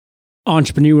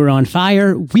Entrepreneur on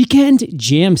Fire Weekend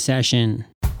Jam Session.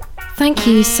 Thank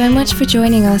you so much for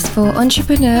joining us for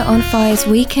Entrepreneur on Fire's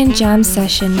Weekend Jam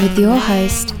Session with your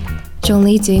host, John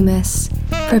Lee Dumas.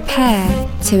 Prepare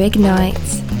to ignite.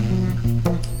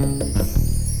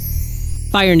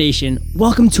 Fire Nation,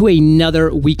 welcome to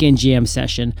another Weekend Jam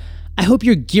Session. I hope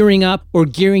you're gearing up or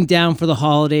gearing down for the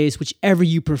holidays, whichever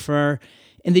you prefer,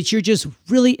 and that you're just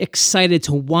really excited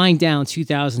to wind down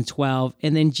 2012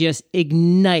 and then just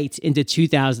ignite into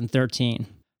 2013.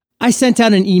 I sent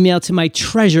out an email to my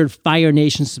treasured Fire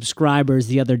Nation subscribers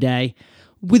the other day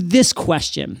with this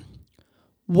question.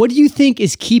 What do you think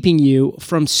is keeping you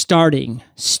from starting,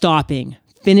 stopping,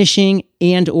 finishing,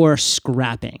 and or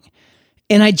scrapping?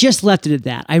 And I just left it at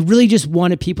that. I really just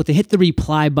wanted people to hit the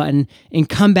reply button and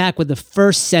come back with the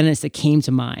first sentence that came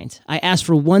to mind. I asked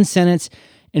for one sentence,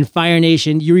 and Fire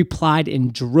Nation, you replied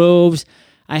in droves.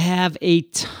 I have a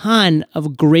ton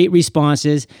of great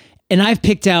responses, and I've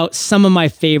picked out some of my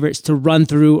favorites to run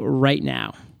through right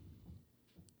now.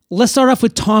 Let's start off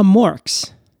with Tom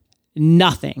Morks.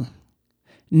 Nothing.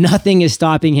 Nothing is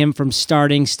stopping him from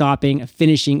starting, stopping,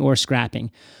 finishing, or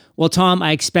scrapping. Well, Tom,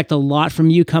 I expect a lot from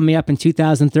you coming up in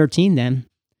 2013 then.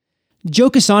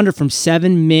 Joe Cassandra from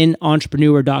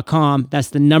 7minentrepreneur.com, that's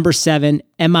the number 7,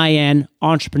 MIN,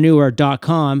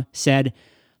 entrepreneur.com, said,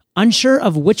 unsure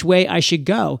of which way I should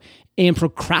go and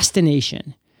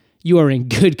procrastination. You are in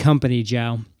good company,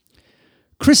 Joe.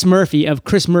 Chris Murphy of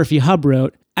Chris Murphy Hub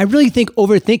wrote, I really think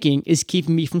overthinking is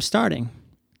keeping me from starting.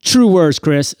 True words,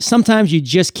 Chris. Sometimes you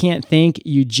just can't think,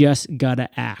 you just gotta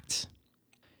act.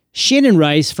 Shannon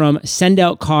Rice from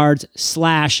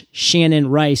sendoutcards/Shannon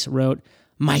Rice wrote,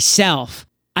 myself.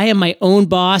 I am my own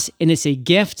boss, and it's a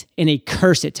gift and a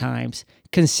curse at times.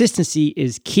 Consistency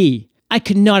is key. I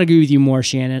could not agree with you more,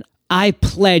 Shannon. I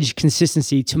pledge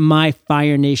consistency to my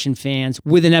Fire Nation fans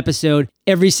with an episode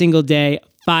every single day,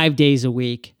 5 days a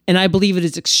week. And I believe it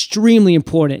is extremely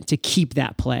important to keep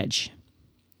that pledge.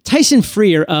 Tyson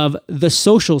Freer of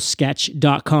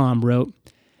thesocialsketch.com wrote,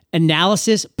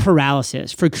 analysis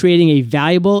paralysis for creating a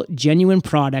valuable, genuine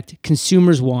product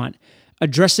consumers want,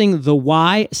 addressing the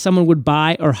why someone would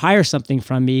buy or hire something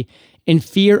from me in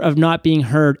fear of not being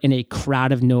heard in a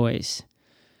crowd of noise.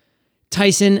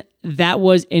 Tyson, that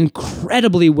was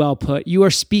incredibly well put. You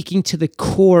are speaking to the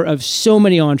core of so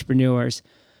many entrepreneurs.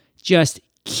 Just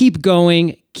keep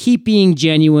going, keep being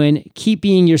genuine, keep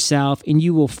being yourself, and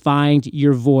you will find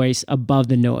your voice above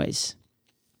the noise.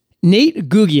 Nate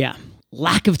Gugia,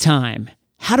 lack of time.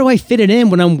 How do I fit it in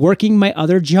when I'm working my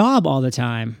other job all the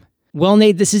time? Well,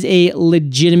 Nate, this is a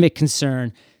legitimate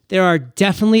concern. There are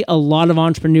definitely a lot of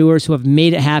entrepreneurs who have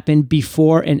made it happen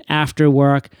before and after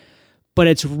work, but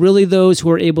it's really those who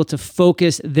are able to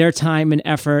focus their time and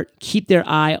effort, keep their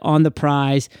eye on the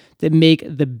prize, that make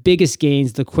the biggest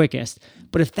gains the quickest.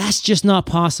 But if that's just not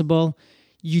possible,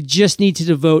 you just need to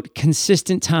devote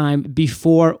consistent time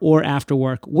before or after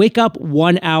work. Wake up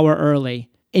 1 hour early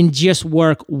and just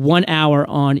work 1 hour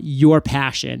on your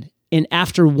passion. And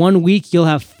after 1 week, you'll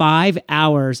have 5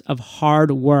 hours of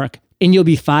hard work, and you'll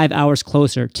be 5 hours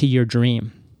closer to your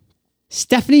dream.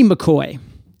 Stephanie McCoy.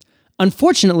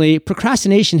 Unfortunately,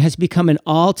 procrastination has become an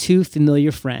all too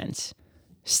familiar friend.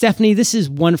 Stephanie, this is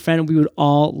one friend we would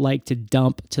all like to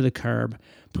dump to the curb.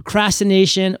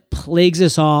 Procrastination plagues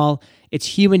us all. It's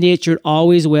human nature, it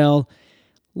always will.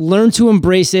 Learn to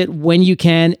embrace it when you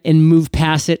can and move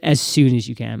past it as soon as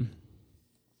you can.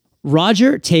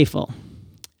 Roger Tafel.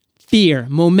 Fear,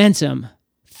 momentum,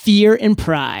 fear and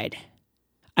pride.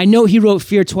 I know he wrote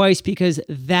fear twice because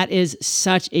that is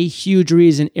such a huge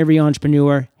reason every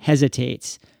entrepreneur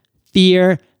hesitates.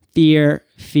 Fear, fear,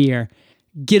 fear.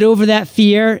 Get over that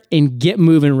fear and get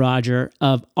moving, Roger,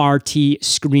 of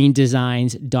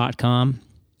rtscreendesigns.com.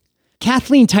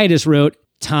 Kathleen Titus wrote,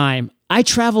 time. I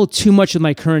travel too much with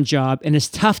my current job and it's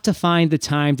tough to find the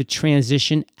time to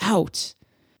transition out.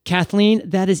 Kathleen,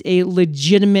 that is a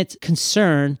legitimate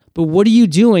concern, but what are you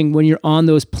doing when you're on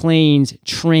those planes,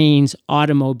 trains,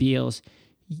 automobiles?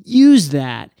 Use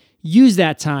that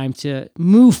time to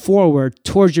move forward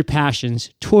towards your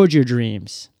passions, towards your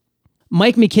dreams.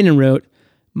 Mike McKinnon wrote,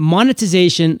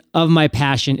 monetization of my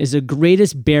passion is the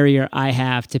greatest barrier I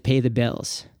have to pay the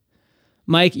bills.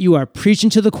 Mike, you are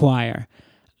preaching to the choir.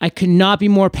 I could not be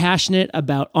more passionate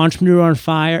about Entrepreneur on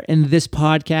Fire and this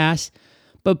podcast.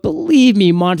 But believe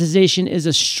me, monetization is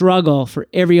a struggle for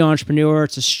every entrepreneur.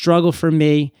 It's a struggle for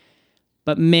me.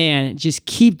 But man, just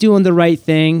keep doing the right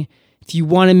thing. If you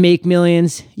want to make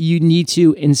millions, you need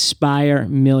to inspire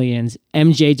millions.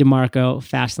 MJ DeMarco,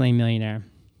 Fastlane Millionaire.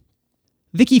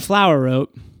 Vicky Flower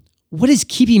wrote, what is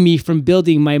keeping me from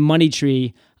building my money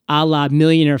tree a la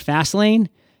Millionaire Fastlane?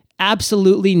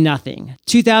 absolutely nothing.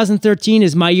 2013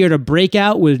 is my year to break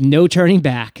out with no turning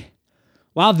back.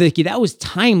 Wow, Vicky, that was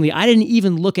timely. I didn't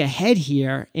even look ahead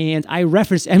here, and I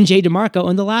referenced MJ DeMarco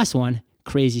in the last one.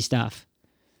 Crazy stuff.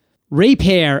 Ray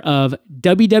Pear of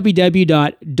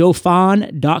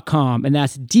www.dofahn.com, and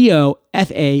that's DOFAHN.com.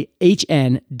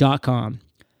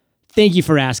 Thank you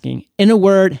for asking. In a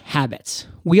word, habits.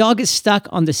 We all get stuck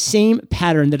on the same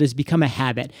pattern that has become a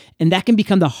habit, and that can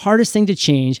become the hardest thing to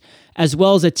change, as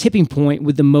well as a tipping point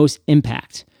with the most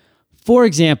impact. For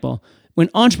example, when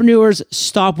entrepreneurs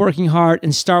stop working hard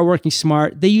and start working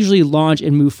smart, they usually launch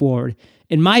and move forward.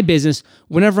 In my business,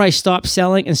 whenever I stop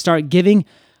selling and start giving,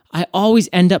 I always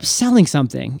end up selling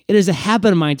something. It is a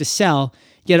habit of mine to sell,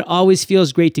 yet it always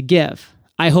feels great to give.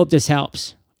 I hope this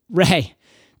helps. Ray,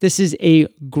 this is a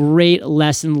great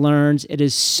lesson learned. It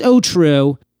is so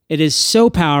true. It is so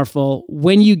powerful.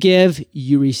 When you give,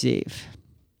 you receive.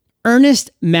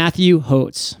 Ernest Matthew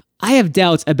Holtz. I have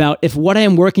doubts about if what I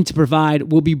am working to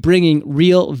provide will be bringing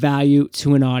real value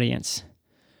to an audience.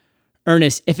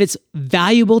 Ernest, if it's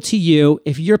valuable to you,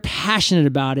 if you're passionate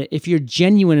about it, if you're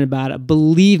genuine about it,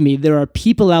 believe me, there are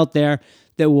people out there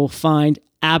that will find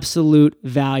absolute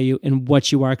value in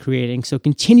what you are creating. So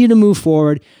continue to move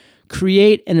forward,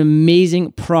 create an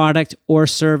amazing product or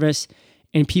service,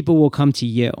 and people will come to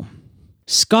you.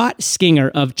 Scott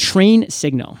Skinger of Train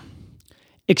Signal.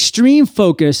 Extreme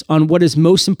focus on what is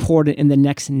most important in the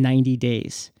next 90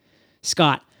 days.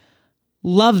 Scott,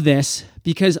 love this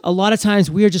because a lot of times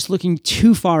we are just looking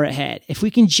too far ahead. If we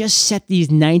can just set these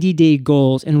 90-day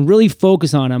goals and really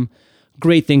focus on them,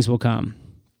 great things will come.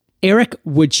 Eric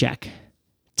Woodcheck.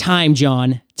 Time,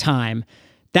 John, time.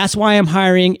 That's why I'm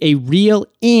hiring a real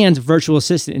and virtual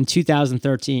assistant in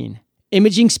 2013.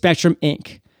 Imaging Spectrum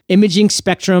Inc.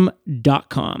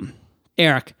 ImagingSpectrum.com.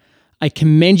 Eric, I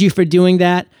commend you for doing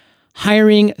that.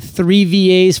 Hiring 3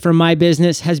 VAs for my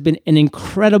business has been an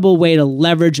incredible way to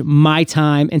leverage my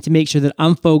time and to make sure that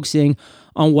I'm focusing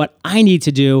on what I need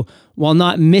to do while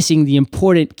not missing the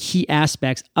important key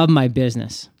aspects of my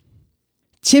business.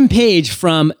 Tim Page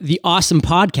from The Awesome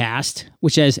Podcast,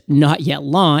 which has not yet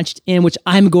launched and which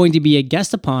I'm going to be a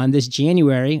guest upon this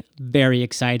January, very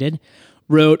excited,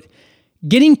 wrote,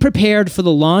 "Getting prepared for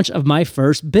the launch of my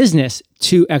first business,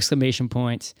 2 exclamation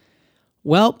points.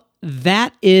 Well,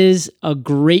 that is a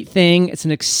great thing. It's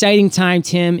an exciting time,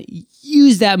 Tim.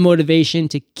 Use that motivation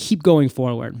to keep going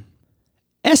forward.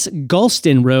 S.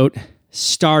 Gulston wrote,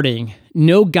 "Starting,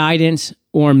 no guidance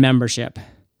or membership."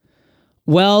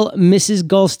 Well, Mrs.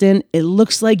 Gulston, it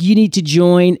looks like you need to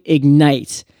join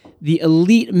Ignite, the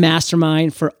elite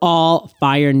mastermind for all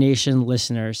Fire Nation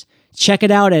listeners. Check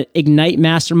it out at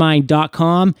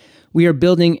ignitemastermind.com. We are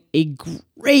building a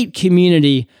great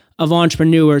community of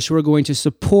entrepreneurs who are going to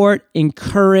support,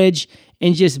 encourage,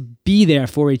 and just be there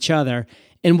for each other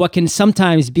in what can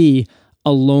sometimes be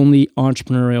a lonely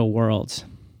entrepreneurial world.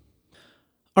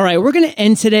 All right, we're going to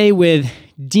end today with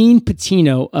Dean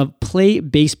Patino of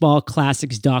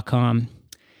PlayBaseballClassics.com.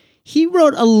 He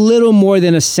wrote a little more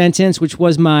than a sentence, which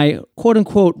was my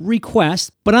quote-unquote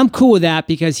request, but I'm cool with that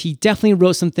because he definitely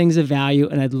wrote some things of value,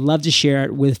 and I'd love to share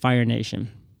it with Fire Nation.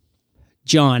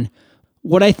 John,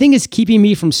 what I think is keeping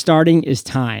me from starting is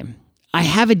time. I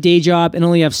have a day job and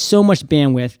only have so much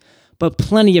bandwidth, but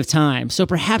plenty of time, so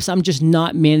perhaps I'm just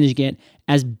not managing it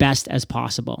as best as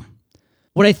possible.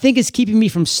 What I think is keeping me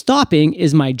from stopping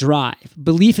is my drive,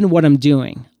 belief in what I'm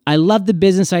doing. I love the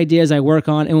business ideas I work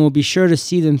on and will be sure to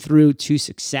see them through to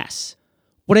success.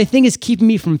 What I think is keeping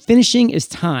me from finishing is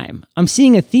time. I'm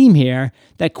seeing a theme here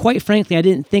that, quite frankly, I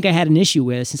didn't think I had an issue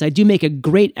with, since I do make a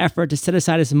great effort to set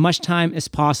aside as much time as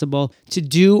possible to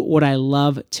do what I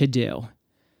love to do.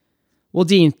 Well,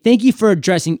 Dean, thank you for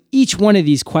addressing each one of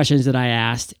these questions that I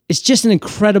asked. It's just an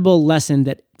incredible lesson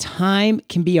that time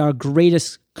can be our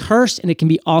greatest curse and it can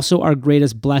be also our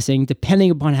greatest blessing,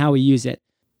 depending upon how we use it.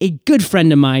 A good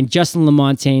friend of mine, Justin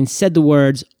LaMontagne, said the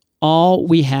words, "All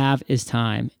we have is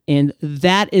time." And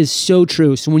that is so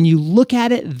true. So when you look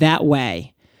at it that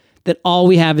way, that all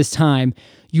we have is time,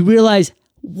 you realize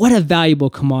what a valuable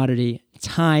commodity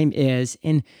time is.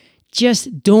 And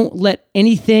just don't let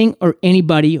anything or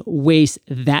anybody waste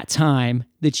that time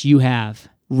that you have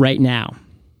right now.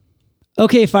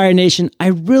 Okay, Fire Nation, I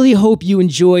really hope you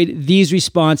enjoyed these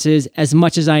responses as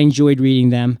much as I enjoyed reading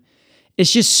them.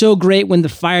 It's just so great when the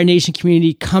Fire Nation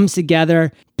community comes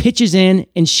together, pitches in,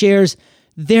 and shares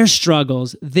their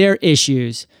struggles, their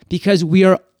issues, because we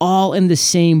are all in the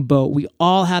same boat. We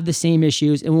all have the same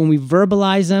issues, and when we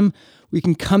verbalize them, we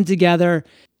can come together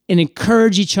and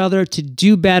encourage each other to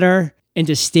do better and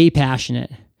to stay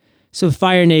passionate. So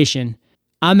Fire Nation,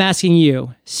 I'm asking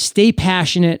you, stay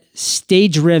passionate, stay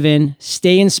driven,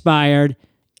 stay inspired,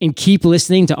 and keep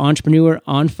listening to Entrepreneur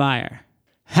on Fire.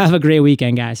 Have a great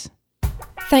weekend, guys.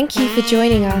 Thank you for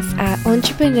joining us at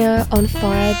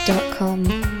entrepreneuronfire.com.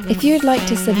 If you would like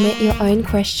to submit your own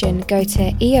question, go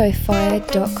to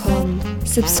eofire.com,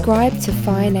 subscribe to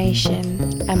Fire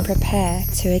Nation, and prepare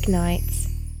to ignite.